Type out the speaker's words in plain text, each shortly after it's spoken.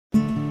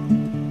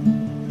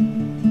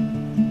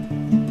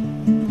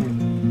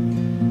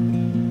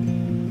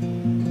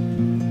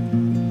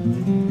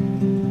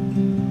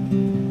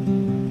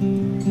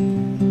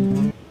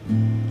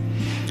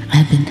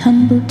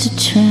to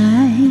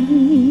try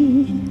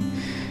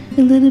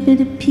a little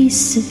bit of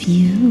piece of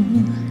you.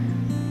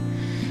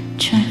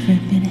 Try for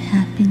a bit of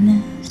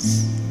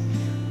happiness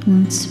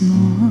once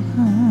more.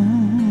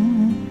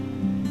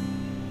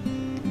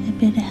 A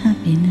bit of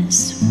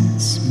happiness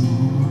once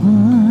more.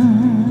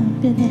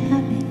 A bit of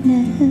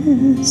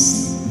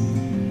happiness.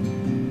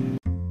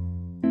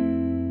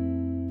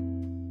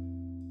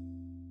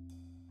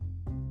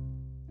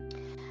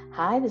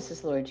 Hi, this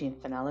is Laura Jean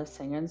Finella,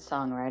 singer and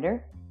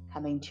songwriter,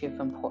 coming to you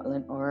from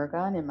Portland,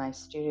 Oregon in my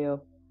studio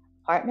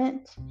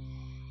apartment.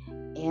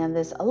 And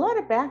there's a lot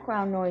of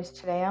background noise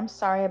today. I'm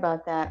sorry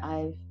about that.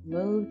 I've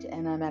moved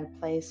and I'm at a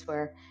place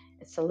where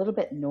it's a little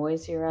bit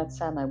noisier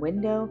outside my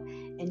window,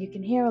 and you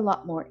can hear a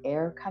lot more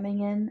air coming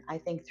in, I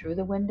think, through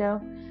the window,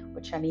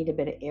 which I need a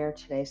bit of air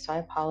today. So I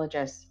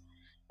apologize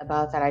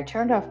about that. I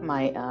turned off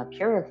my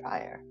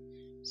purifier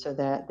so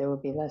that there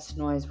would be less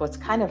noise. What's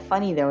kind of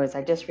funny, though, is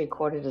I just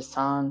recorded a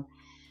song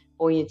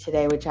for you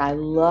today, which I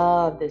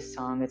love this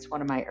song. It's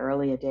one of my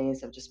earlier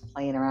days of just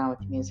playing around with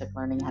music,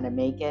 learning how to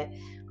make it,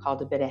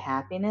 called A Bit of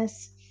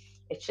Happiness.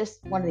 It's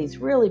just one of these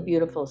really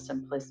beautiful,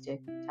 simplistic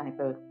type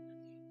of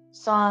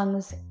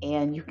songs,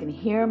 and you can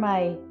hear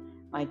my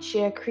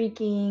chair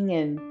creaking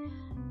and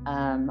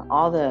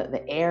all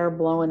the air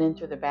blowing in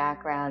through the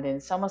background, and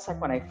it's almost like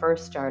when I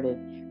first started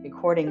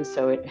recording,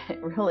 so it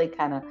really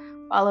kind of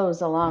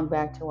follows along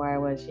back to where I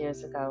was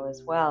years ago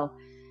as well.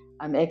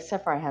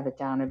 Except for I have it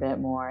down a bit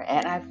more.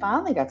 And I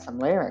finally got some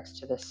lyrics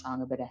to this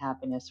song, A Bit of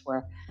Happiness,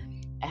 where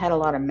I had a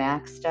lot of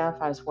Mac stuff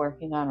I was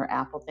working on, or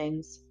Apple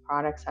things,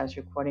 products I was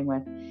recording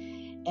with.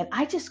 And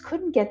I just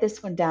couldn't get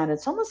this one down.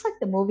 It's almost like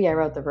the movie I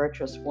wrote, The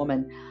Virtuous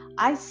Woman.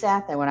 I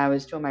sat there when I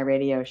was doing my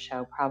radio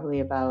show,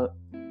 probably about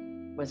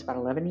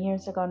 11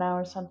 years ago now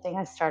or something.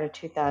 I started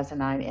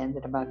 2009,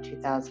 ended about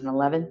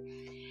 2011.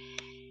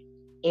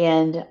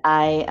 And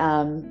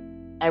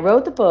I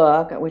wrote the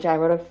book, which I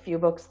wrote a few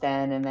books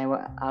then, and they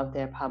were out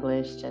there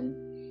published.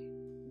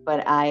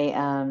 But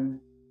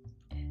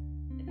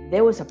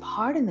there was a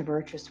part in The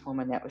Virtuous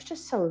Woman that was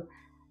just so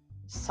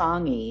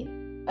songy,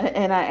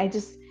 and I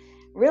just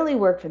really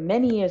worked for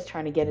many years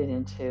trying to get it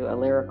into a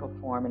lyrical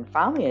form, and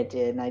finally I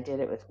did, and I did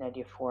it with Ned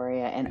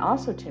Euphoria and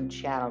also Tim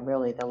Chattel,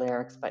 really the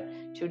lyrics, but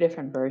two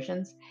different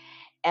versions.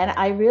 And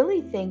I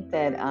really think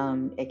that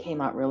it came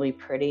out really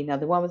pretty. Now,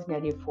 the one with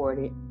Ned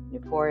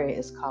Euphoria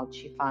is called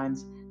She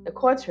Finds the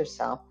Chords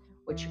Herself,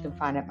 which you can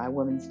find at my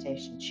Women's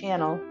Station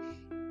channel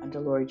under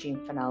Laura Jean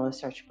Finella.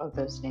 Search both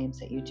those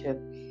names at YouTube.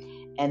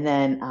 And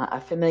then A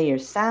Familiar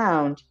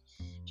Sound.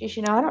 Geez,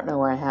 I don't know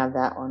where I have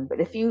that one, but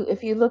if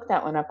you look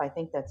that one up, I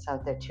think that's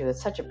out there too.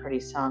 It's such a pretty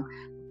song.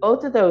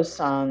 Both of those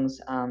songs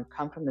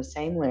come from the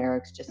same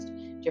lyrics, just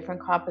different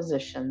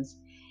compositions.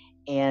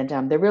 And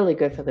they're really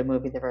good for the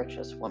movie The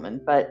Virtuous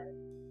Woman. But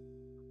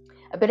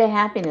A Bit of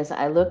Happiness,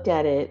 I looked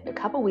at it a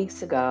couple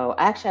weeks ago.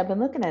 Actually, I've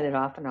been looking at it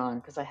off and on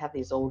because I have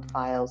these old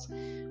files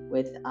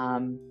with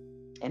an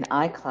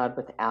iCloud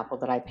with Apple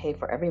that I pay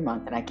for every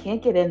month, and I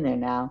can't get in there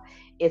now.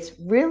 It's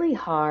really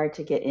hard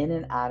to get in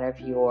and out of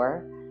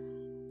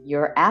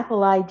your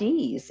Apple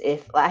IDs.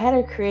 If I had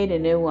to create a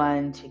new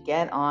one to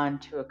get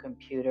onto a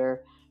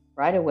computer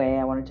right away,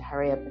 I wanted to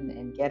hurry up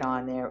and get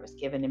on there. It was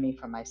given to me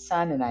from my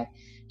son, and I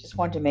just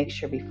wanted to make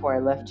sure before I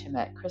left him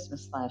at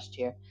Christmas last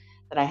year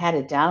that I had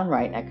it down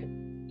right and I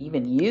could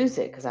even use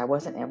it, because I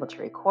wasn't able to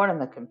record on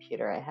the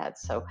computer I had.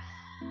 So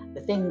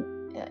the thing,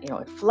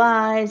 it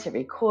flies, it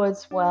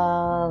records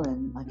well,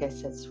 and like I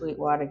said,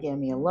 Sweetwater gave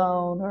me a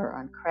loan or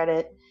on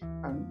credit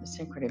from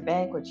Synchrony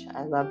Bank, which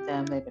I love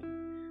them. They've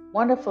been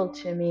wonderful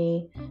to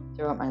me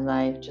throughout my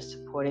life, just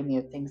supporting me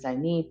with things I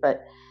need.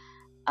 But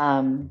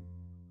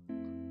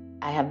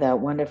I have that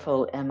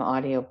wonderful M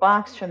Audio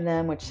box from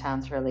them, which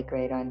sounds really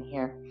great on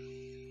here.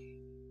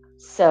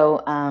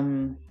 So,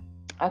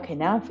 okay,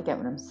 now I forget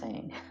what I'm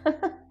saying.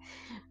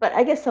 But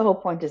I guess the whole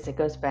point is it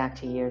goes back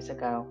to years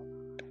ago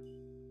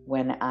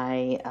when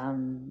I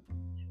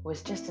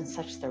was just in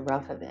such the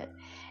rough of it.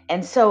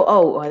 And so,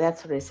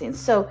 that's what I was saying.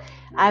 So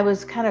I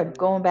was kind of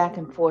going back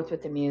and forth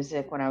with the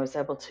music when I was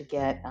able to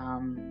get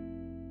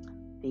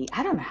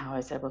I don't know how I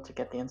was able to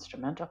get the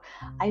instrumental.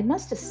 I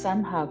must have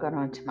somehow got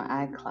onto my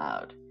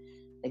iCloud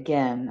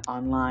again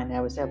online. I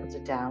was able to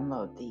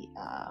download the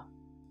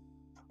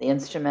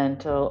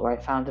instrumental, or I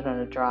found it on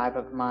a drive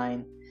of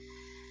mine.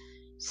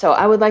 So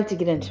I would like to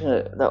get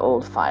into the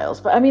old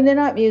files, but I mean, they're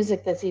not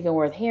music that's even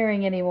worth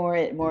hearing anymore.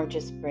 It more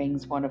just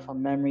brings wonderful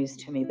memories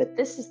to me. But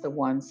this is the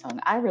one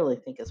song I really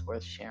think is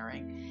worth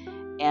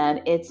sharing.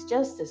 And it's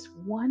just this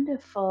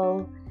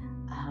wonderful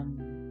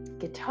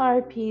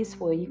guitar piece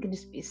where you can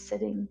just be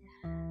sitting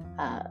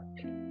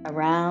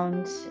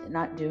around,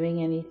 not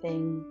doing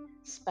anything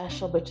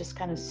special, but just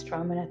kind of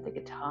strumming at the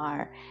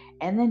guitar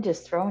and then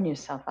just throwing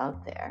yourself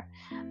out there.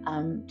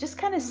 Just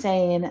kind of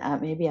saying,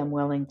 maybe I'm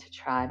willing to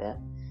try to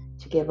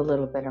give a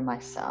little bit of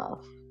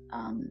myself,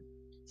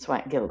 so I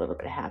can get a little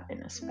bit of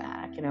happiness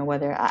back.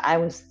 Whether I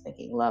was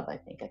thinking love, I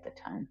think, at the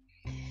time.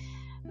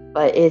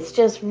 But it's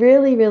just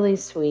really, really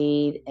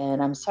sweet.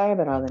 And I'm sorry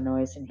about all the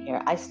noise in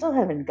here. I still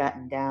haven't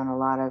gotten down a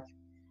lot of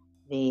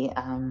the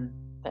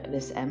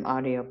this M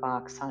audio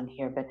box on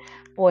here, but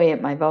boy,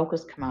 my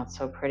vocals come out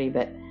so pretty,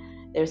 but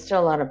there's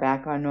still a lot of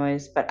background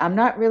noise, but I'm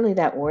not really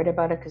that worried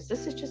about it because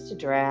this is just a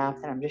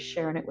draft and I'm just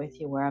sharing it with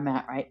you where I'm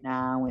at right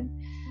now. And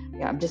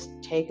I'm just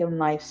taking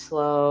life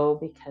slow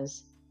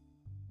because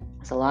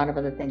there's a lot of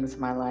other things in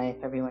my life.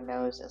 Everyone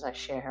knows, as I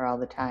share here all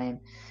the time.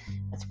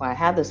 That's why I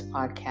have this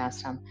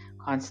podcast. I'm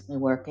constantly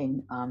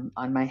working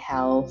on my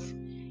health.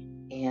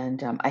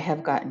 And I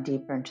have gotten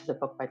deeper into the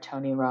book by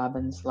Tony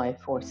Robbins, Life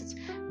Force. It's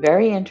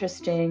very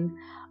interesting.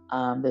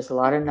 There's a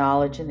lot of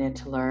knowledge in there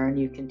to learn.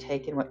 You can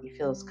take in what you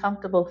feel is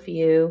comfortable for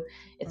you.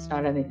 It's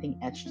not anything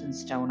etched in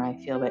stone, I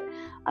feel, but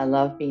I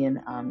love being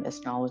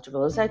as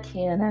knowledgeable as I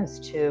can as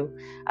to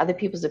other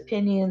people's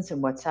opinions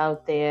and what's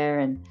out there.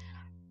 And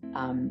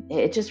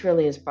it just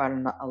really has brought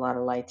a lot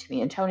of light to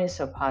me. And Tony is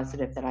so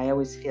positive that I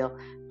always feel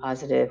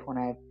positive when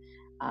I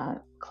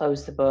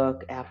close the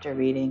book after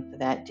reading for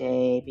that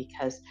day,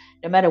 because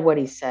no matter what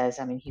he says,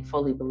 I mean, he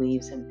fully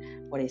believes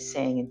in what he's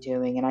saying and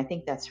doing. And I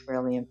think that's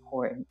really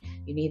important.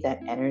 You need that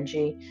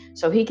energy.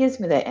 So he gives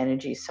me that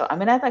energy. So, I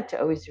mean, I'd like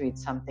to always read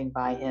something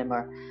by him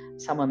or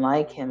someone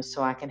like him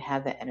so I can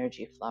have that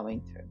energy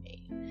flowing through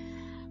me.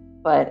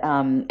 But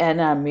and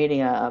I'm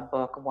reading a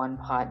book, One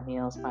Pot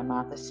Meals by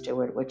Martha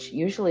Stewart, which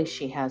usually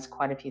she has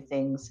quite a few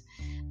things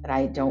that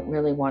I don't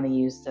really want to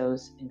use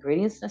those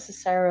ingredients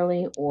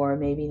necessarily, or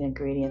maybe an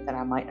ingredient that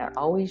I might not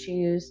always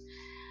use.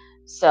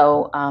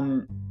 So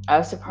I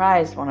was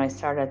surprised when I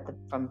started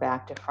from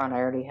back to front. I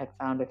already had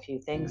found a few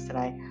things that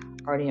I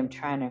already am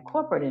trying to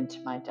incorporate into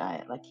my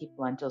diet, like keep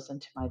lentils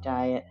into my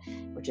diet,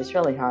 which is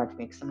really hard for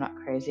me because I'm not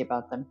crazy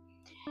about them.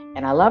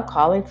 And I love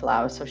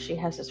cauliflower, so she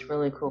has this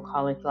really cool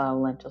cauliflower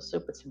lentil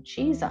soup with some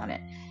cheese on it.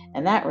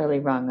 And that really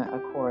rung a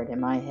chord in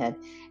my head.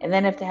 And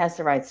then if it has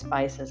the right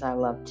spices, I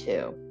love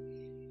too.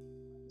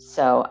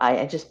 So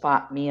I just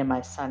bought me and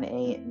my son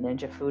a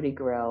Ninja Foodie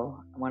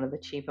grill, one of the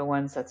cheaper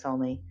ones that's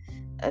only,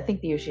 I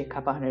think they're usually a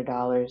couple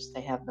 $100.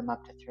 They have them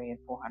up to $300 and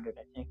 $400,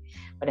 I think.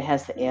 But it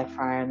has the air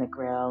fryer and the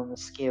grill and the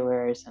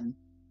skewers, and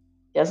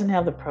doesn't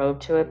have the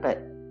probe to it,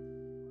 but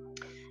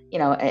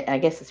I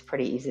guess it's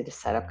pretty easy to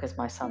set up because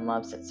my son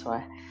loves it. So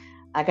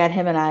I got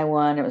him and I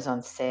one. It was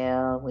on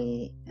sale.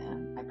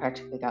 I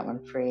practically got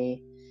one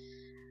free.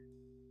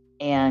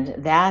 And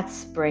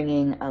that's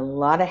bringing a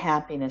lot of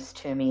happiness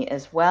to me,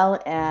 as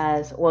well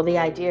as, well, the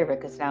idea of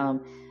it, because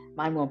now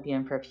mine won't be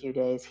in for a few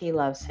days. He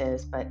loves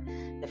his, but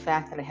the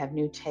fact that I have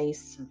new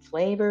tastes and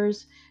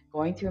flavors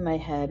going through my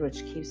head,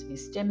 which keeps me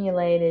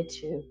stimulated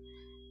to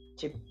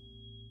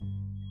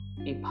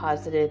be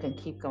positive and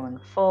keep going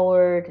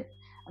forward.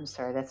 I'm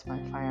sorry, that's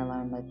my fire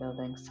alarm in my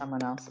building.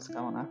 Someone else is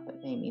going off that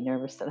made me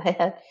nervous that I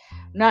had.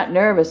 I'm not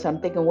nervous. I'm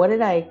thinking, what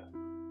did I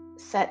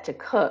set to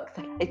cook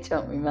that I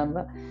don't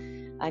remember?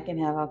 I can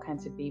have all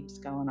kinds of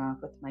beeps going off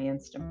with my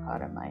Instant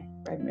Pot or my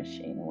bread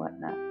machine and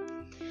whatnot.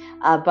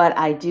 But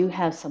I do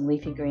have some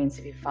leafy greens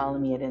if you follow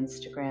me at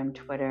Instagram,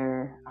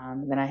 Twitter.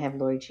 Then I have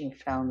Lori Jean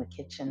Fell in the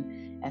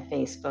Kitchen at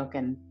Facebook,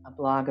 and a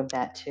blog of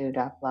that too,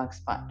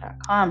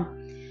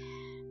 .blogspot.com,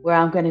 where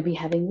I'm going to be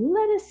having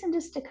lettuce in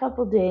just a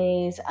couple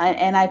days.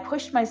 And I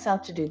pushed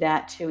myself to do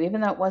that too,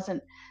 even though it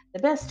wasn't the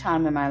best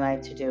time in my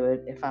life to do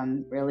it, if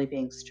I'm really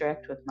being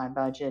strict with my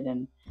budget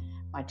and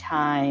my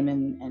time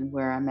and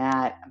where I'm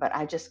at. But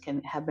I just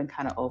have been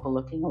kind of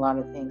overlooking a lot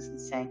of things and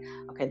saying,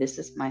 okay, this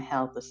is my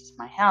health, this is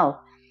my health.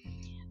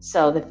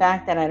 So the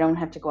fact that I don't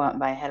have to go out and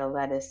buy a head of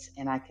lettuce,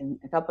 and I can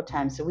a couple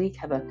times a week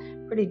have a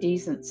pretty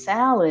decent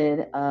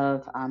salad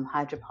of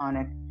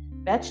hydroponic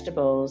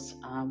vegetables,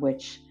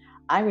 which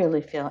I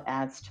really feel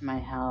adds to my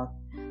health,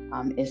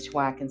 is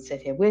why I can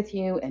sit here with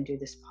you and do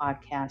this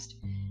podcast,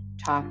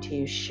 talk to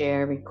you,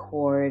 share,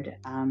 record.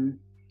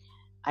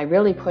 I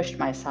really pushed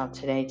myself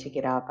today to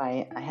get up.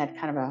 I had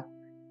kind of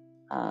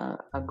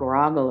a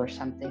groggle or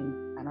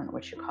something, I don't know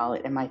what you call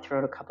it, in my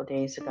throat a couple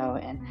days ago,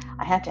 and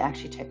I had to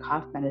actually take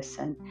cough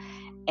medicine.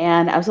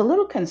 And I was a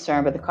little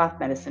concerned, but the cough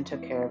medicine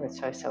took care of it,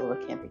 so I said, well,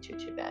 it can't be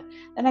too bad.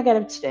 Then I got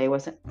up today,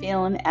 wasn't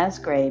feeling as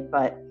great,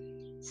 but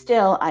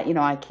still,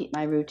 I keep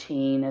my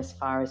routine as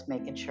far as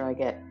making sure I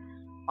get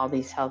all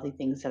these healthy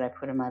things that I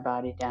put in my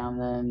body down.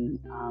 Then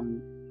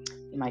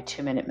my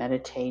 2-minute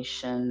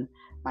meditation,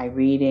 my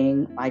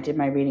reading. I did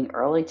my reading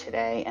early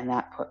today, and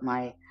that put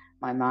my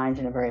mind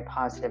in a very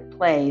positive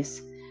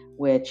place,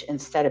 which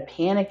instead of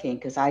panicking,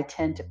 because I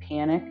tend to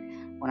panic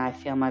when I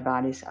feel my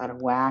body's out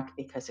of whack,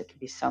 because it could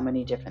be so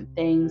many different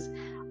things.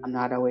 I'm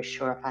not always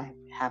sure if I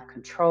have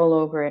control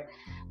over it,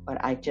 but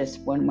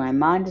when my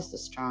mind is the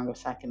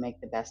strongest, I can make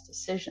the best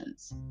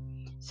decisions.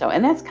 So,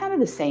 and that's kind of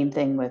the same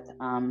thing with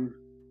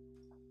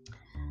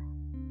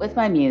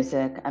my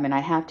music. I mean, I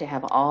have to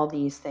have all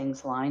these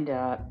things lined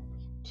up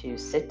to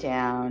sit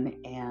down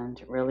and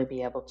really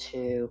be able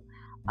to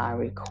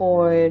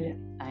record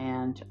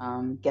and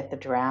get the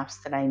drafts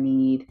that I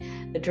need.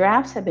 The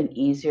drafts have been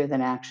easier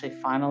than actually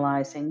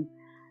finalizing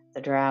the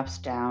drafts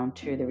down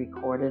to the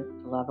recorded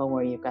level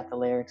where you've got the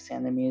lyrics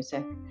and the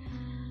music.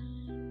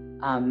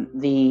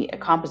 The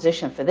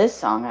composition for this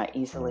song I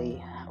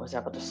easily was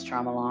able to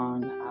strum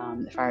along,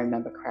 if I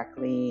remember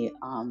correctly,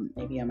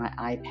 maybe on my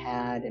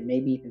iPad, and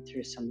maybe even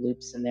threw some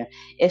loops in there.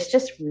 It's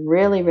just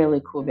really,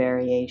 really cool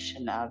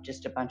variation of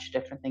just a bunch of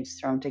different things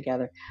thrown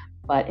together,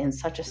 but in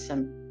such a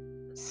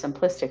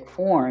simplistic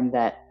form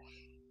that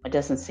it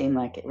doesn't seem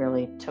like it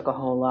really took a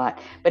whole lot.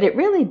 But it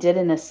really did,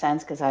 in a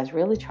sense, because I was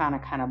really trying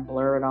to kind of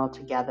blur it all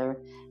together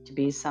to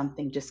be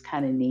something just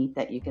kind of neat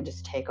that you can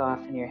just take off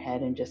in your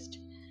head and just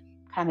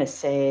kind of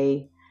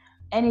say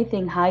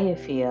anything how you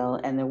feel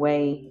and the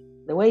way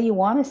you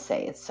want to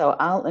say it. So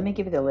let me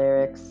give you the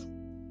lyrics.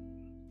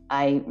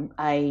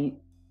 I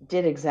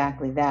did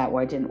exactly that,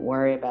 where I didn't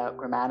worry about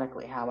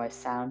grammatically how I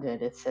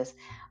sounded. It says,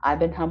 I've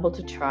been humbled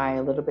to try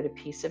a little bit of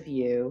piece of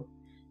you,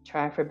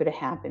 try for a bit of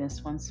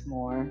happiness once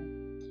more.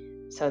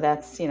 So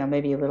that's,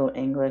 maybe a little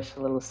English,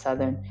 a little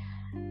Southern.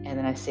 And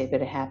then I say a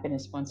bit of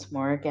happiness once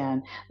more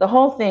again. The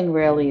whole thing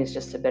really is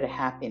just a bit of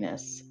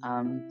happiness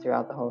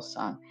throughout the whole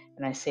song.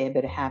 And I say a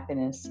bit of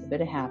happiness, a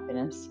bit of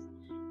happiness,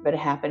 a bit of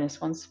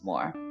happiness once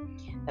more.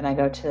 Then I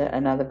go to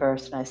another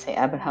verse and I say,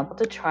 I've been humbled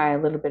to try a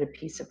little bit of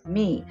piece of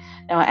me.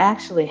 Now, I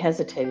actually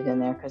hesitated in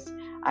there because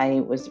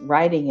I was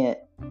writing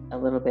it a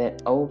little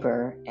bit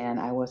over and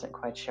I wasn't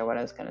quite sure what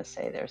I was going to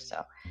say there.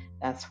 So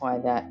that's why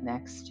that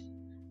next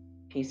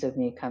piece of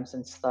me comes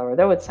in slower,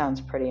 though it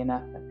sounds pretty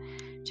enough. But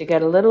to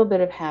get a little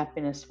bit of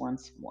happiness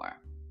once more.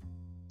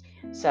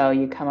 So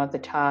you come up the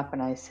top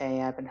and I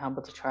say, I've been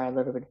humbled to try a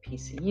little bit of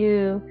piece of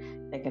you,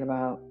 thinking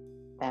about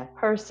that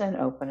person,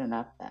 opening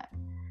up that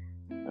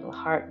little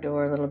heart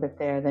door a little bit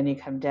there. Then you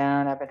come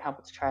down, I've been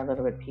humbled to try a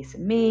little bit of piece of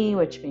me,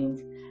 which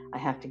means I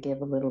have to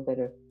give a little bit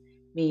of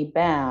me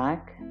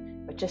back,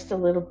 but just a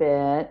little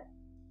bit,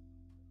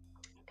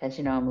 because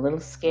I'm a little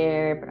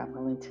scared, but I'm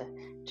willing to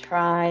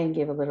try and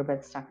give a little bit.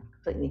 It's not going to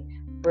completely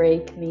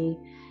break me.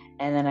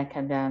 And then I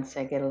come down and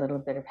say, I get a little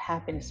bit of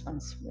happiness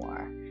once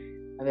more,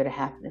 a bit of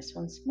happiness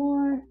once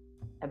more,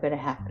 a bit of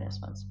happiness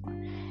once more.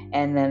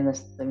 And then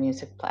the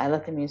music, I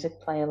let the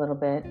music play a little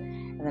bit.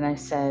 And then I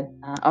said,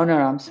 oh, no,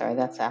 I'm sorry,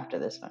 that's after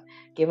this one.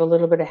 Give a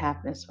little bit of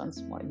happiness once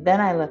more.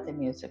 Then I let the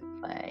music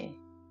play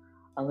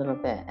a little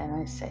bit. And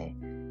I say,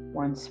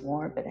 once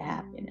more, a bit of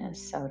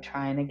happiness. So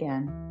trying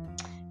again.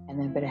 And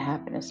then a bit of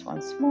happiness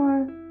once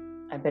more,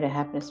 a bit of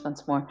happiness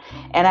once more.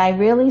 And I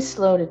really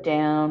slowed it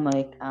down,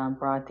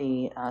 brought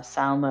the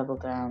sound level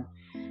down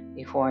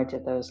before I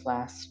did those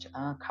last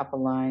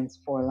couple lines,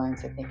 4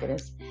 lines, I think it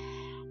is.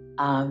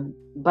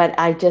 But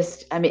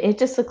it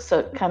just looks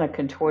so kind of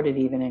contorted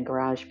even in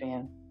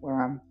GarageBand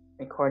where I'm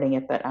recording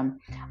it. But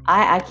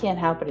I can't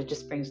help it. It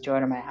just brings joy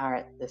to my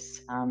heart,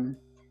 this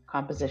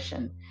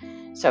composition.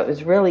 So it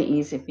was really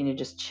easy for me to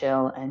just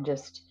chill and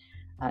just,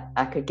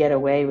 I could get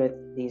away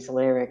with these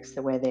lyrics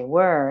the way they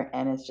were,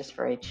 and it's just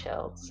very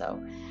chilled.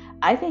 So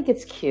I think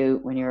it's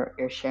cute when you're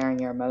sharing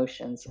your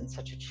emotions in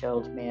such a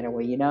chilled manner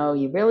where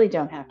you really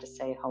don't have to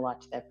say a whole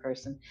lot to that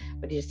person,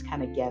 but he just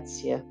kind of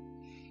gets you.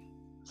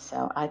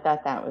 So I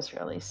thought that was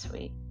really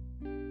sweet.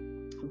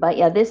 But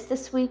yeah,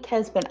 this week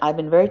I've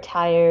been very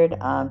tired.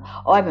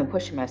 I've been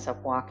pushing myself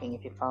walking.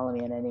 If you follow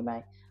me on any of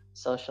my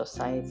social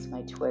sites,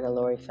 my Twitter,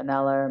 Lori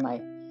Finella,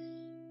 my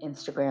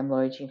Instagram,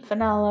 Lori Jean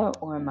Finella,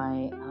 or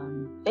my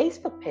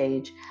Facebook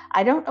page.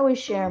 I don't always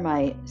share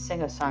my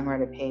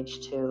singer-songwriter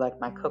page too, like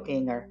my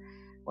cooking or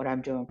what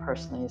I'm doing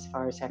personally as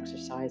far as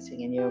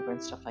exercising and yoga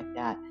and stuff like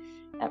that,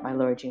 at my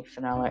Lori Jean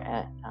Finella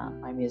at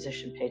my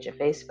musician page at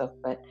Facebook.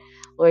 But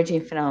Lori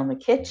Jean Finella in the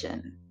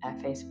kitchen at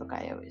Facebook,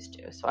 I always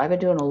do. So I've been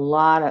doing a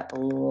lot of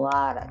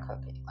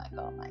cooking, like,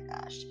 oh my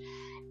gosh.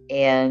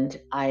 And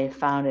I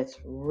found it's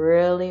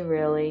really,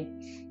 really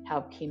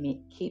helped keep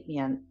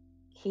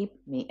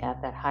me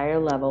at that higher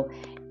level.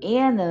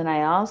 And then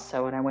I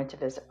also, when I went to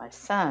visit my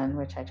son,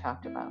 which I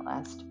talked about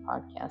last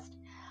podcast,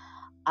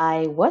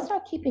 I was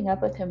not keeping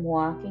up with him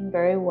walking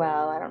very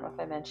well. I don't know if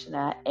I mentioned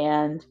that.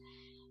 And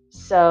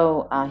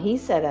so he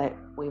said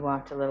we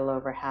walked a little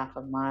over half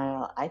a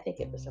mile. I think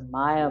it was a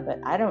mile, but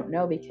I don't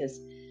know, because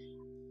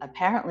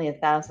apparently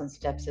 1,000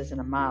 steps isn't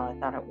a mile. I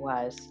thought it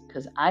was,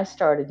 because I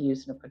started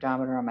using a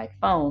pedometer on my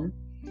phone,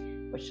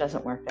 which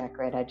doesn't work that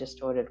great. I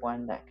just ordered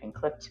one that can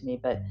clip to me.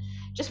 But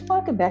just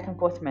walking back and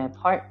forth in my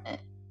apartment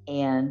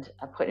and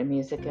putting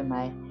music in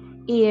my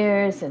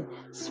ears and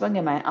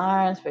swinging my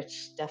arms,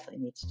 which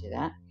definitely need to do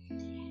that.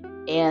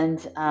 And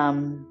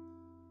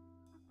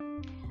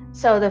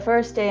so the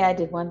first day I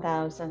did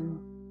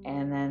 1,000,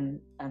 and then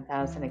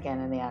 1,000 again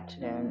in the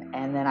afternoon.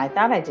 And then I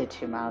thought I did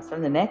 2 miles.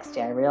 Then the next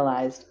day I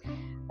realized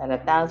that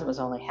 1,000 was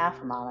only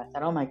half a mile. I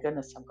thought, oh my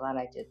goodness, I'm glad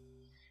I did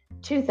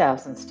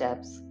 2,000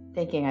 steps,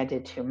 thinking I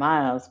did 2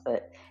 miles.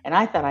 And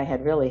I thought I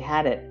had really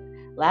had it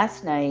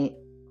last night.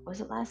 Was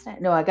it last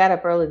night? No, I got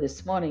up early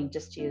this morning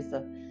just to use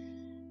the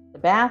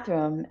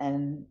bathroom,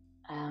 and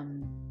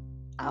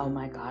oh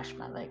my gosh,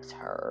 my legs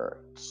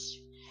hurt.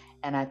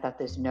 And I thought,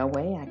 there's no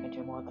way I can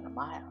do more than a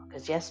mile,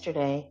 because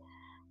yesterday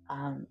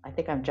I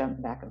think I'm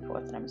jumping back and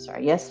forth, and I'm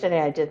sorry.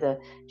 Yesterday I did the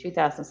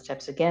 2,000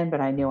 steps again, but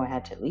I knew I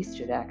had to at least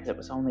do that because it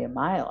was only a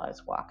mile I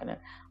was walking. And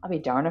I'll be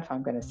darned if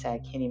I'm going to say I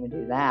can't even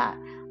do that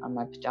on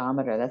my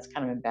pedometer. That's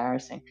kind of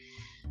embarrassing.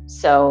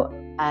 So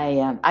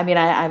I mean,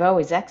 I've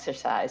always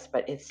exercised,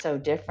 but it's so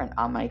different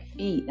on my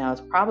feet. Now, it's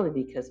probably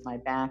because my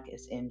back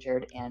is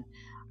injured and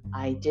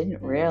I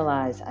didn't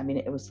realize. I mean,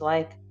 it was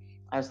like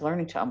I was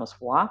learning to almost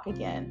walk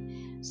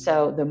again.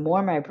 So the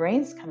more my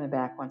brain's coming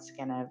back, once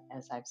again,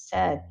 as I've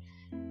said,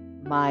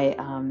 my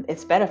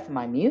it's better for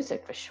my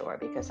music for sure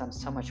because I'm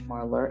so much more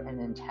alert and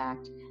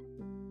intact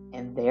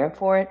and there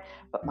for it.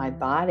 But my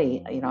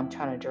body, I'm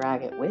trying to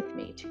drag it with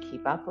me to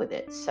keep up with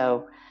it.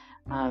 So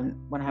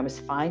when I was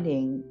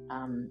finding,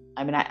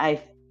 I mean,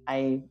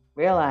 I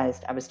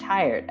realized I was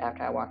tired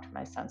after I walked with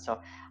my son.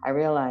 So I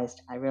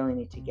realized I really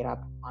need to get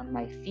up on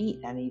my feet.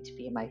 I need to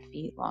be on my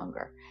feet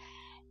longer.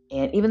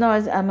 And even though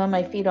I'm on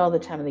my feet all the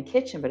time in the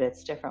kitchen, but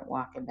it's different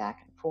walking back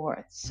and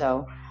forth.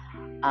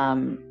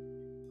 Um,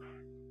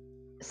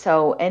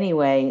 so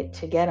anyway,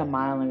 to get a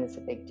mile in is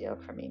a big deal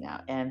for me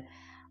now. And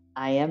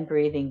I am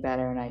breathing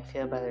better and I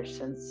feel better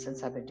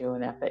since I've been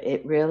doing that. But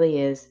it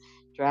really is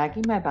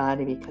dragging my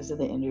body because of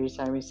the injuries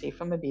I received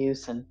from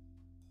abuse and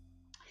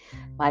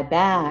my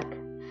back.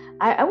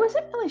 I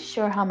wasn't really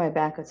sure how my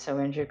back got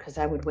so injured because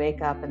I would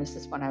wake up, and this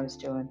is when I was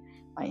doing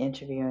my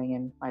interviewing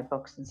and my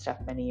books and stuff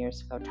many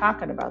years ago,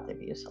 talking about the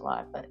abuse a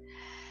lot. But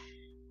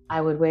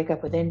I would wake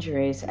up with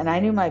injuries, and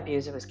I knew my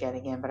abuser was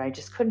getting in, but I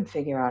just couldn't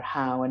figure out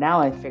how. And now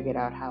I figured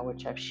out how,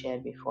 which I've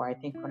shared before. I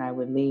think when I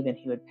would leave and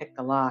he would pick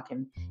the lock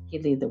and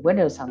he'd leave the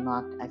windows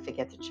unlocked, I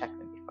forget to check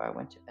them before I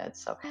went to bed.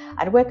 So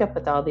I'd wake up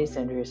with all these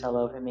injuries all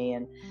over me.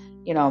 And,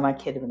 my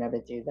kid would never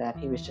do that.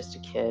 He was just a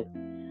kid,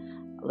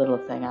 a little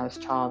thing. I was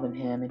taller than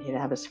him, and he'd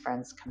have his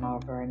friends come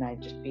over, and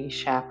I'd just be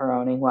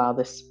chaperoning while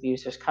this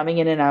abuser's coming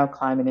in and out,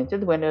 climbing into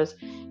the windows,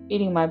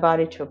 beating my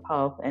body to a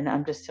pulp. And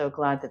I'm just so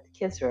glad that the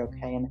kids are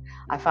okay. And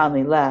I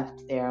finally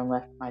left there and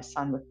left my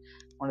son with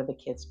one of the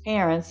kids'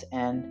 parents,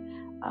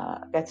 and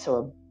got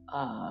so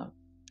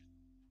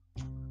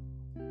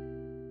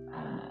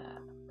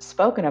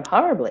spoken of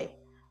horribly,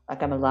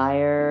 like I'm a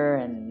liar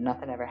and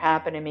nothing ever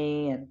happened to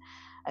me. And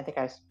I think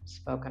I've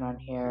spoken on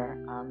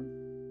here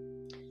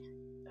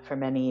for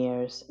many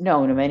years.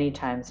 No, many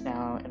times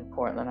now in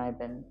Portland. I've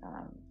been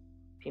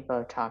people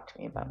have talked to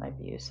me about my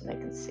abuse and they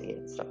can see it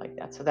and stuff like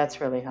that. So that's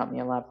really helped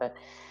me a lot. But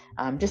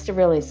just a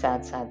really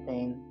sad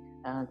thing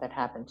that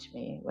happened to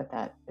me with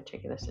that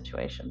particular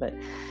situation. But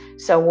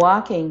so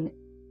walking,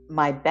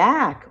 my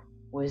back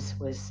was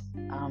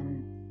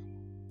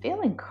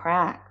feeling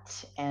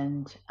cracked,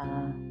 and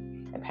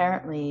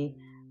apparently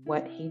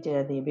what he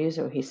did, the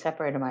abuser, he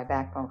separated my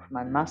backbone from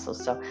my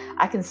muscles. So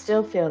I can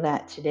still feel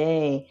that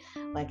today,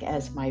 like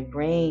as my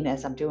brain,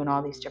 as I'm doing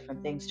all these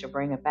different things to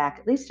bring it back,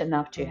 at least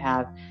enough to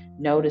have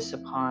notice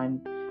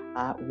upon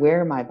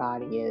where my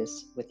body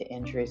is with the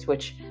injuries,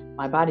 which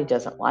my body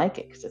doesn't like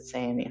it because it's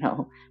saying,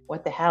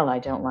 what the hell, I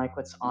don't like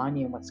what's on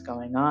you and what's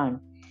going on.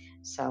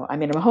 So, I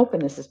mean, I'm hoping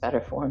this is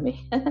better for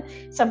me.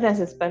 Sometimes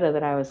it's better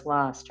that I was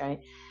lost, right?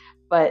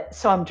 But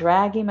so I'm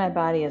dragging my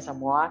body as I'm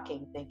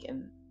walking,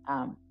 thinking,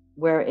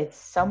 where it's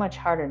so much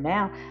harder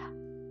now.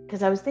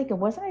 Because I was thinking,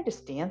 wasn't I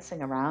just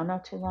dancing around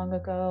not too long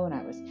ago, and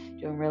I was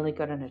doing really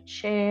good in a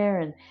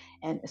chair,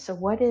 and so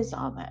what is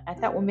all that? I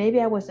thought, well,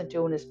 maybe I wasn't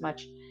doing as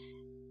much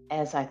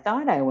as I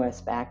thought I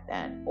was back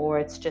then, or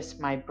it's just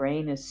my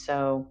brain is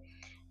so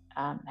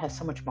has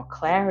so much more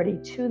clarity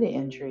to the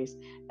injuries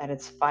that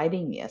it's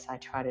fighting me as I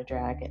try to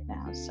drag it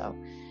now. So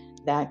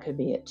that could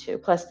be it too.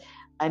 Plus,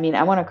 I mean,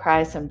 I want to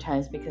cry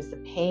sometimes because the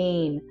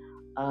pain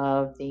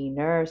of the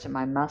nerves in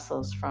my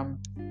muscles from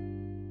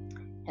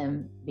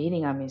him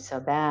beating on me so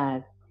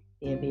bad,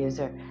 the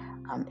abuser,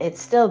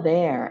 it's still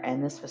there.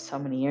 And this was so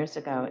many years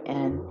ago.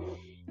 And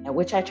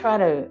which I try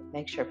to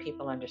make sure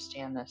people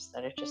understand this,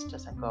 that it just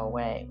doesn't go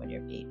away when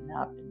you're beaten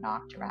up and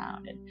knocked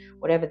around. And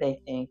whatever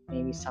they think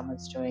maybe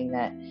someone's doing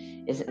that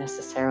isn't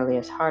necessarily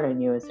as hard on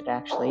you as it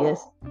actually is.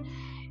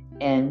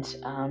 And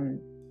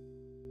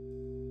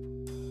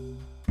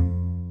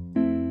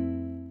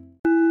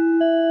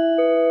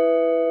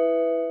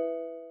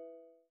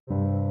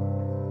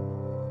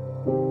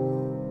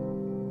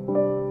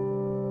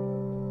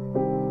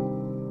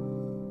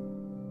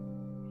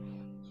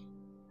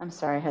I'm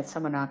sorry, I had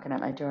someone knocking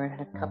at my door. I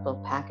had a couple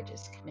of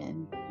packages come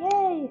in.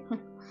 Yay!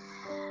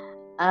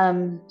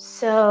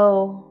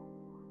 So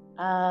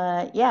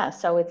yeah,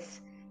 so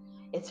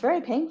it's very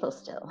painful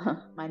still.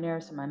 My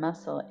nerves and my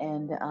muscle,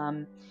 and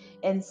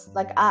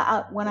like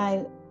when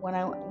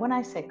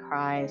I say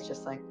cry, it's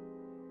just like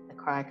the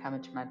cry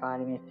coming to my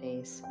body, my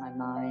face, my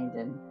mind,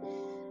 and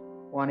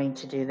wanting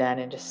to do that,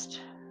 and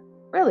just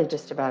really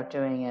just about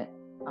doing it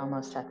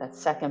almost at that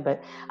second.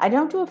 But I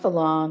don't do it for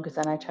long because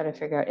then I try to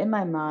figure out in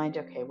my mind,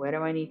 okay, where do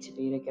I need to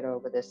be to get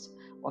over this?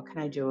 What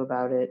can I do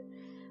about it?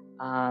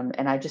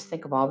 And I just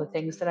think of all the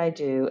things that I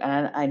do.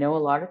 And I know a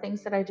lot of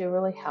things that I do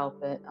really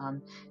help it.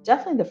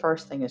 Definitely the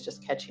first thing is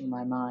just catching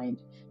my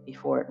mind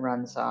before it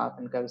runs off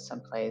and goes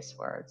someplace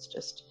where it's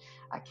just,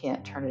 I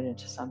can't turn it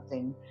into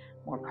something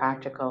more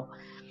practical.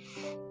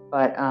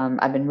 But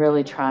I've been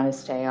really trying to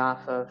stay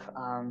off of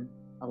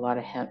a lot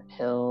of hemp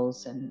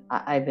pills, and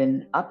I've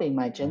been upping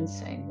my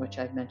ginseng, which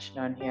I've mentioned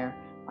on here,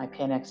 my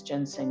Panax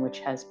ginseng, which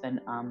has been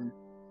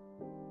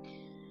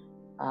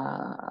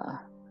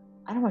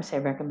I don't want to say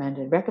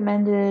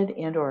recommended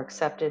and or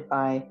accepted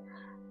by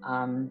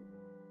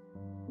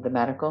the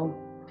medical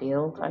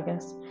field, I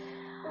guess.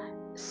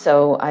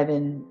 So I've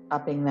been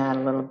upping that a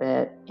little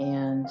bit,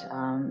 and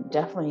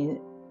definitely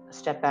a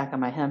step back on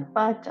my hemp,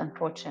 but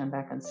unfortunately I'm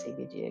back on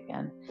CBD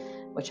again,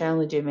 which I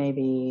only do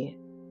maybe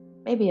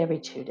every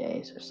 2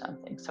 days or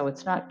something. So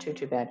it's not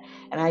too bad.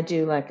 And I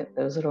do like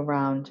those little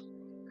round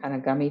kind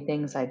of gummy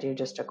things. I do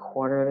just a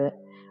quarter of it.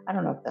 I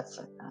don't know if that's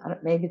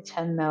maybe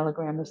 10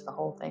 milligrams is the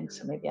whole thing.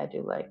 So maybe I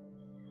do like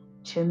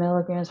 2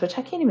 milligrams, which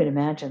I can't even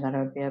imagine that I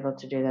would be able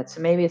to do that.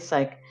 So maybe it's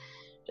like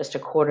just a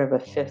quarter of a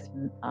fifth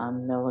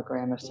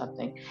milligram or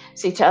something.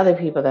 See, to other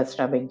people, that's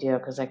no big deal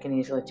because I can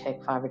easily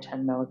take 5 or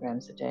 10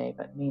 milligrams a day.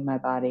 But me, my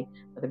body,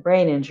 with a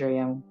brain injury,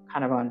 I'm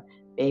kind of on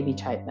baby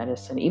type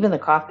medicine. Even the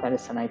cough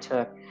medicine I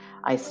took,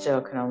 I still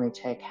can only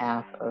take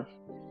half of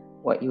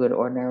what you would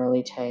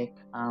ordinarily take.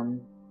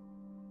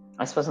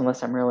 I suppose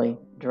unless I'm really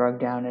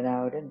drugged down and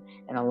out and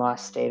in a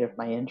lost state of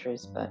my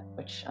injuries, but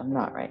which I'm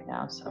not right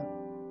now. So,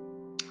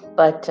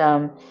 but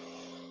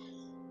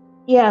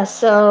yeah,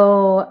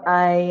 so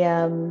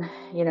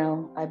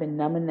I've been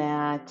numbing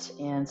that.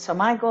 And so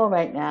my goal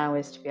right now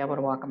is to be able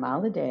to walk a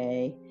mile a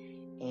day.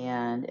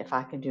 And if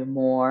I can do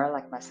more,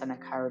 like my son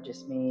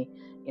encourages me,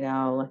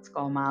 let's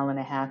go a mile and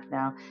a half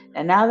now.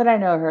 And now that I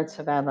know it hurt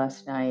so bad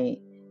last night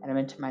and I'm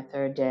into my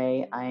third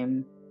day,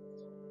 I'm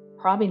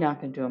probably not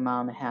going to do a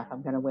mile and a half.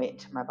 I'm going to wait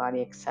until my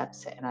body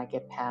accepts it and I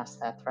get past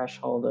that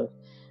threshold of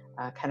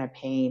kind of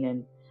pain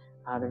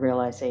and the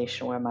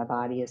realization where my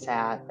body is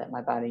at, that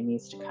my body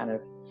needs to kind of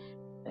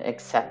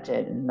accept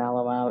it and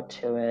mellow out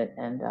to it.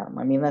 And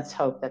let's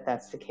hope that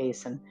that's the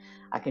case and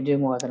I can do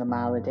more than a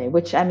mile a day,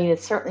 which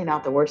it's certainly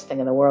not the worst thing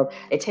in the world.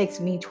 It takes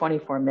me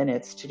 24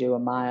 minutes to do a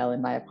mile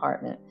in my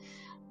apartment,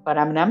 but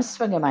I'm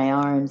swinging my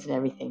arms and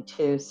everything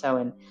too. So,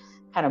 and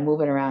kind of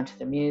moving around to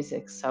the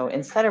music. So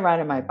instead of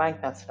riding my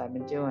bike, that's what I've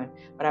been doing,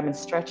 but I've been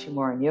stretching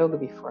more in yoga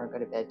before I go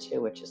to bed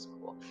too, which is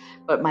cool.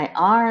 But my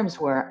arms,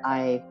 where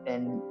I've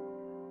been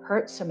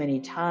hurt so many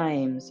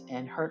times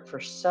and hurt for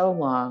so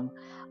long,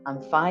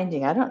 I'm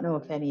finding, I don't know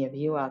if any of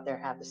you out there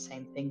have the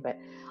same thing, but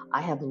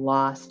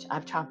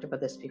I've talked about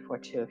this before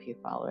too, if you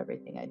follow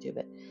everything I do,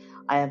 but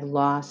I have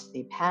lost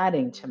the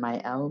padding to my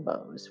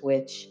elbows,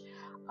 which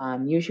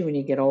usually when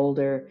you get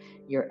older,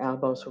 your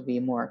elbows will be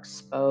more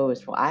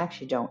exposed. Well, I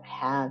actually don't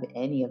have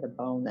any of the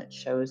bone that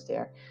shows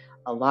there.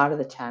 A lot of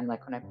the time,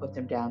 like when I put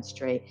them down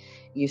straight,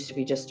 it used to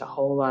be just a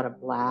whole lot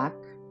of black.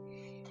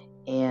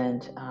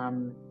 And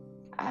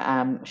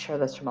I'm sure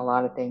that's from a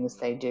lot of things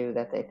they do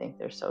that they think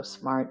they're so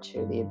smart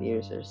to, the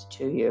abusers,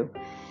 to you.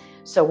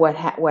 So what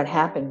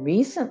happened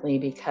recently,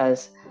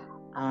 because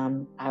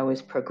I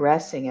was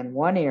progressing in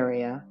one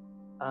area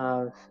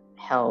of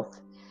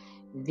health,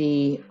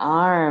 the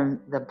arm,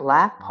 the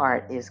black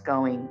part is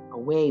going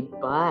away,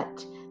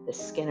 but the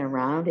skin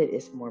around it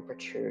is more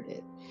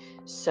protruded.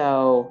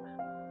 So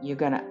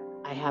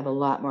I have a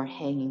lot more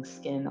hanging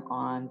skin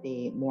on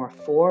the more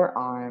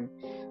forearm,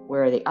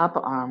 where the upper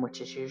arm, which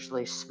is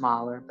usually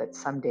smaller, but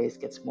some days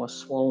gets more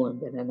swollen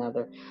than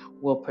another,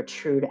 will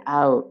protrude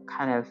out,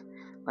 kind of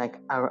like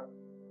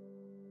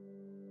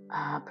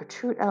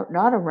protrude out,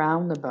 not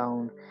around the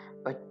bone,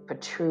 but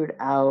protrude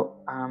out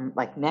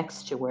like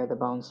next to where the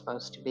bone's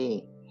supposed to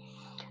be.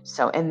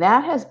 So, and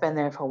that has been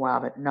there for a while,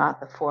 but not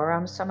the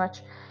forearm so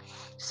much.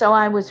 So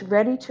I was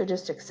ready to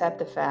just accept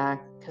the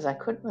fact, because I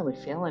couldn't really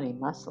feel any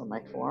muscle in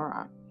my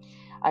forearm.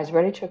 I was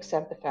ready to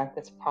accept the fact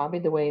that's probably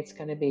the way it's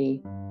going to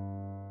be.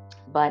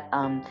 But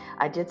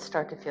I did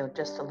start to feel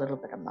just a little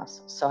bit of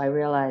muscle. So I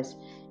realized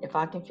if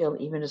I can feel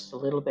even just a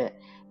little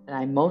bit, then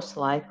I most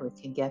likely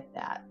can get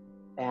that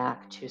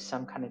back to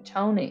some kind of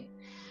toning.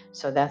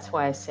 So that's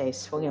why I say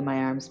swinging my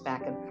arms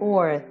back and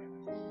forth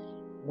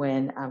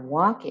when I'm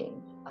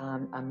walking,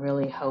 I'm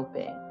really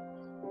hoping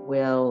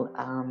will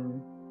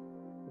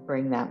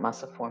bring that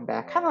muscle form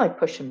back, kind of like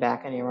pushing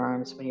back on your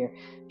arms when you're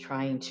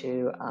trying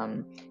to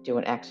do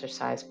an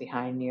exercise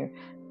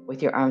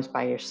with your arms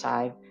by your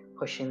side,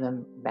 pushing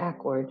them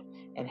backward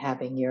and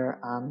having your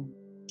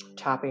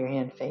top of your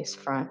hand face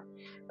front,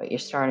 but you're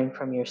starting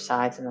from your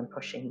sides and then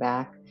pushing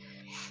back.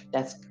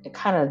 That's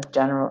kind of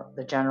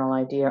the general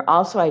idea.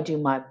 Also, I do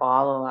my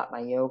ball a lot, my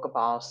yoga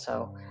ball,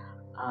 so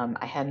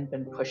I hadn't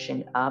been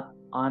pushing up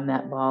on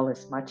that ball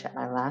as much at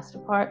my last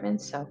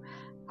apartment, so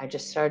I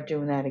just started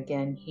doing that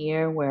again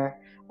here, where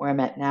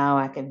I'm at now.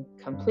 I can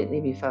completely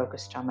be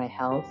focused on my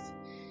health.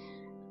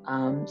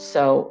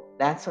 So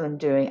that's what I'm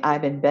doing.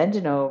 I've been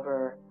bending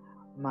over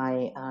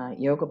my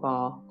yoga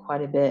ball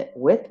quite a bit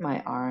with my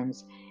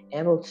arms,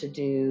 able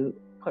to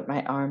put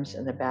my arms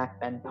in the back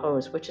bend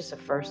pose, which is the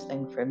first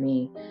thing for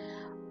me.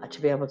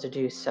 to be able to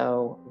do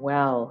so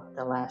well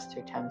the last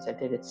 3 times I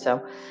did it.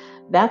 So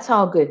that's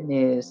all good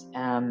news.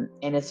 And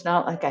it's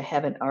not like I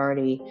haven't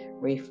already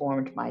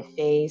reformed my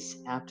face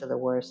after the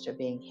worst of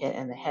being hit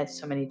in the head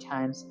so many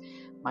times,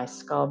 my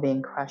skull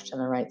being crushed on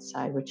the right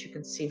side, which you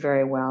can see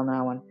very well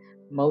now on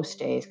most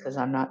days because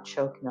I'm not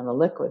choking on the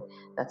liquid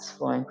that's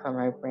flowing from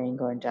my brain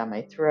going down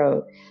my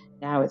throat.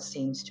 Now it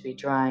seems to be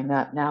drying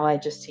up. Now I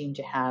just seem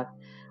to have,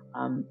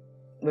 um,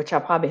 which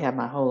I'll probably have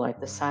my whole life,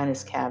 the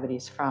sinus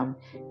cavities from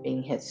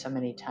being hit so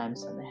many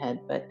times on the head.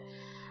 But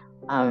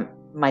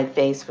my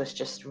face was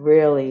just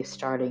really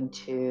starting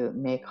to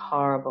make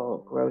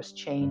horrible, gross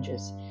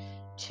changes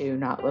to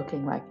not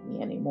looking like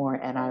me anymore,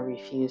 and I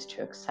refused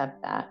to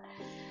accept that.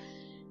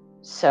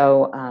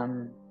 So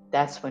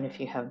that's when, if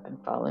you haven't been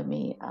following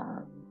me,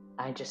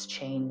 I just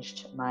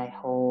changed my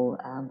whole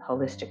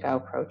holistic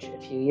approach a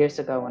few years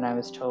ago when I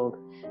was told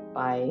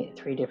by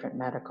 3 different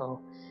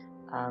medical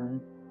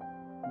um,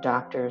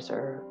 doctors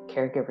or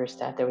caregivers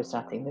that there was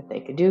nothing that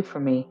they could do for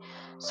me.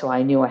 So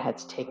I knew I had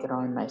to take it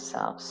on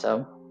myself.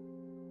 So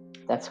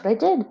that's what I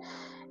did.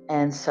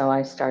 And so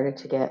I started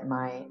to get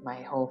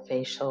my whole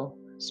facial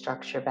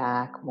structure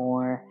back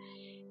more.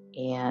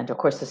 And of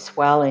course the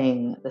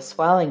swelling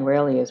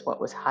really is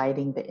what was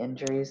hiding the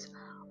injuries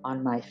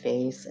on my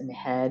face and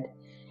head,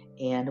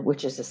 and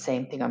which is the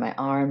same thing on my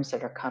arms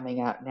that are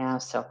coming out now.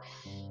 So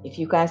if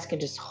you guys can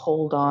just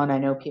hold on, I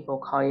know people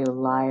call you a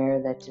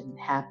liar, that didn't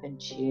happen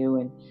to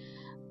you,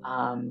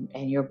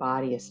 and your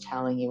body is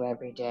telling you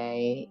every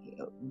day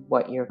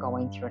what you're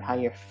going through and how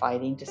you're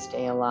fighting to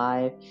stay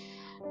alive.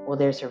 Well,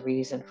 there's a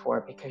reason for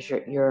it, because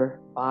your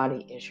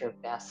body is your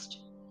best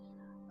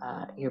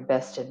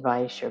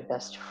advice, your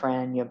best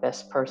friend, your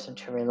best person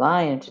to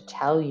rely on to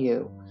tell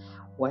you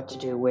what to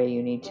do, where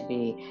you need to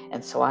be.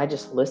 And so I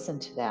just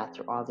listened to that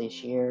through all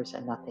these years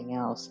and nothing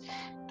else.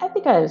 I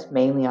think I was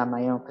mainly on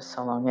my own for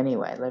so long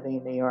anyway, living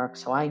in New York.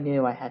 So I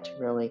knew I had to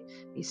really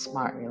be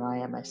smart and rely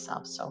on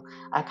myself. So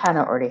I kind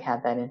of already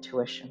had that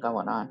intuition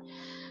going on.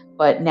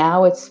 But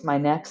now it's my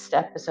next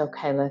step is,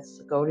 okay, let's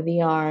go to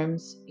the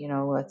arms,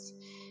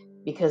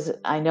 because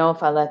I know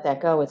if I let that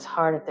go, it's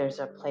hard if there's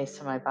a place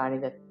in my body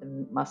that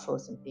the muscle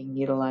isn't being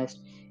utilized.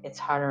 It's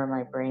harder on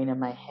my brain and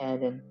my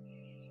head, and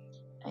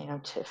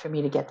for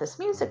me to get this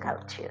music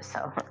out to you.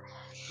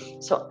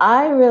 So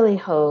I really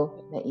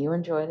hope that you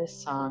enjoy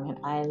this song, and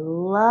I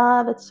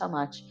love it so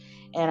much.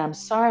 And I'm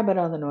sorry about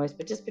all the noise,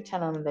 but just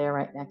pretend I'm there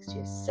right next to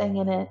you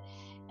singing it,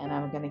 and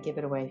I'm going to give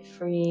it away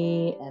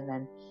free. And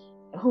then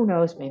who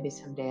knows, maybe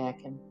someday I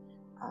can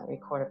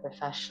record it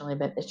professionally,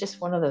 but it's just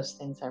one of those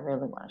things I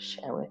really want to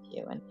share with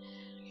you. And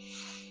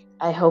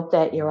I hope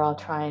that you're all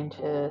trying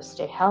to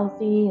stay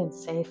healthy and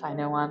safe. I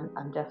know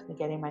I'm definitely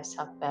getting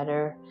myself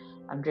better.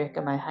 I'm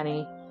drinking my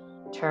honey,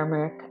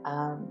 turmeric,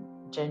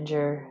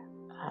 ginger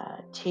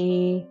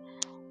tea,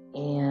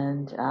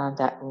 and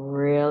that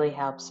really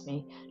helps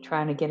me.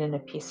 Trying to get in a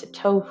piece of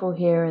tofu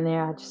here and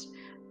there. I just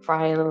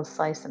fry a little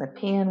slice in a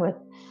pan with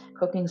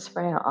cooking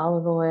spray,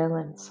 olive oil,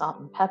 and salt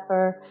and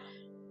pepper.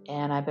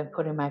 And I've been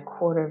putting my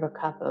 1/4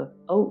 cup of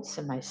oats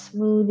in my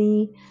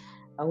smoothie.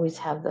 I always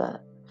have the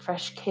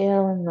fresh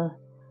kale in the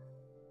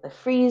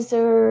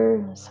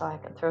freezer so I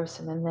can throw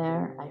some in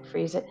there. I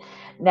freeze it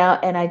now,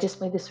 and I just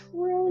made this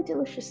really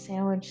delicious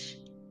sandwich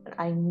that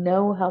I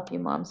know will help you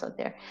moms out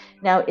there.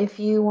 Now, if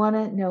you want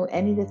to know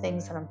any of the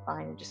things that I'm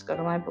finding, just go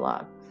to my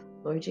blog,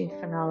 Lori Jean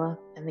Finella,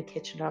 and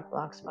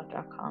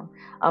thekitchen.blogspot.com.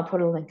 I'll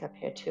put a link up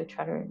here too.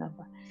 Try to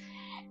remember.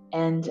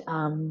 And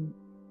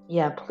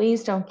yeah,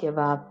 please don't give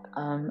up.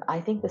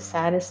 I think the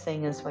saddest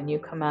thing is when you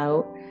come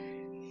out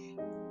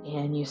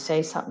and you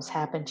say something's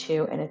happened to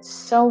you, and it's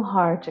so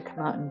hard to come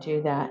out and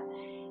do that.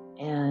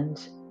 And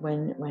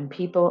when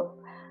people,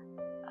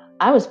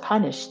 I was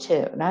punished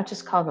too, not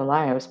just called a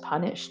liar, I was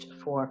punished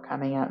for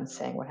coming out and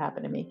saying what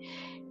happened to me.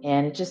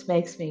 And it just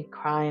makes me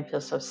cry and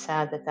feel so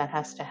sad that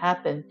has to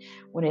happen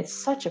when it's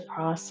such a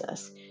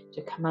process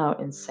to come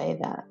out and say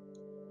that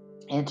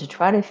and to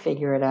try to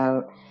figure it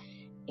out.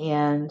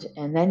 And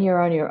then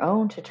you're on your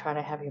own to try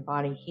to have your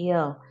body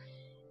heal.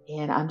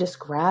 And I'm just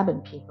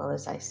grabbing people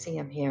as I see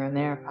them here and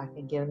there, if I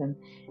can give them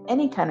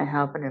any kind of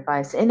help and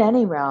advice in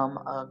any realm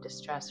of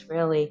distress,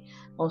 really,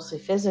 mostly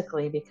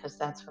physically, because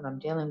that's what I'm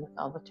dealing with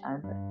all the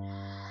time. But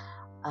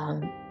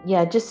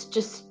yeah, just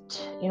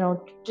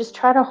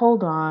try to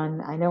hold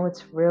on. I know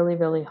it's really,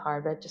 really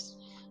hard, but just,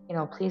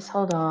 please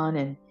hold on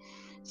and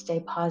stay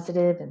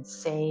positive and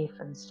safe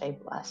and stay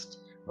blessed.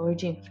 Lori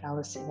Jean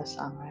Finella,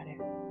 singer-songwriter.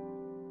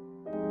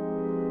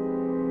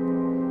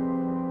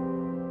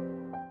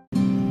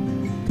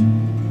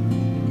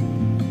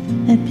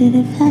 A bit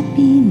of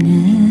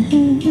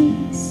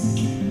happiness,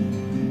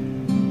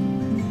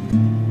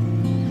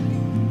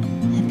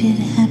 a bit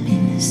of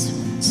happiness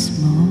once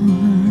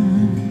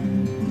more.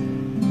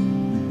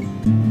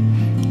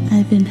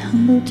 I've been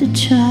humbled to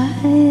try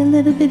a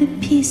little bit of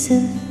piece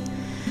of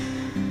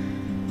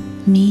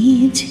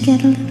me to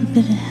get a little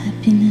bit of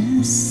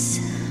happiness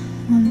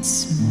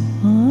once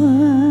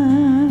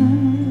more.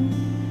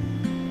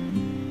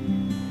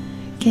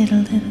 Get a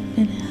little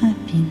bit of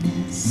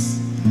happiness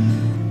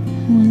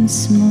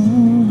once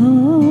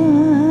more,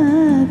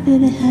 a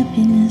bit of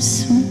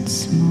happiness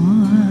once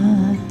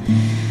more,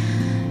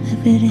 a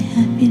bit of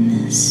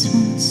happiness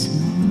once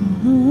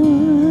more.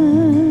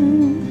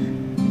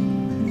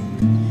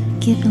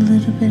 Give a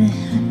little bit of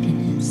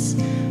happiness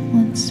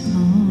once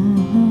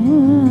more,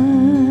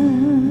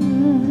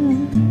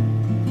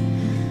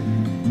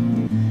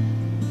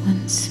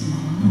 once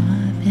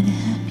more, a bit of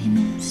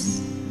happiness.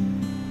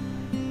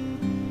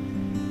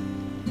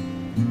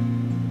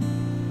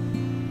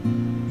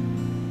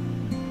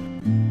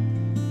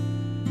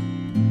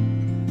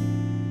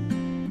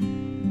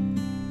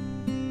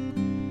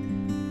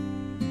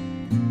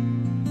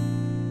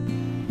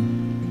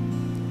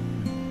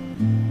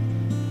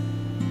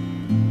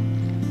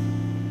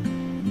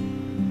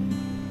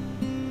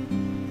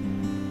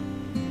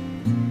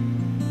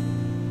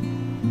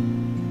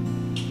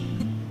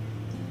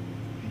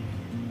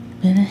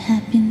 Bit of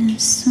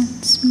happiness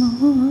once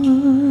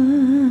more.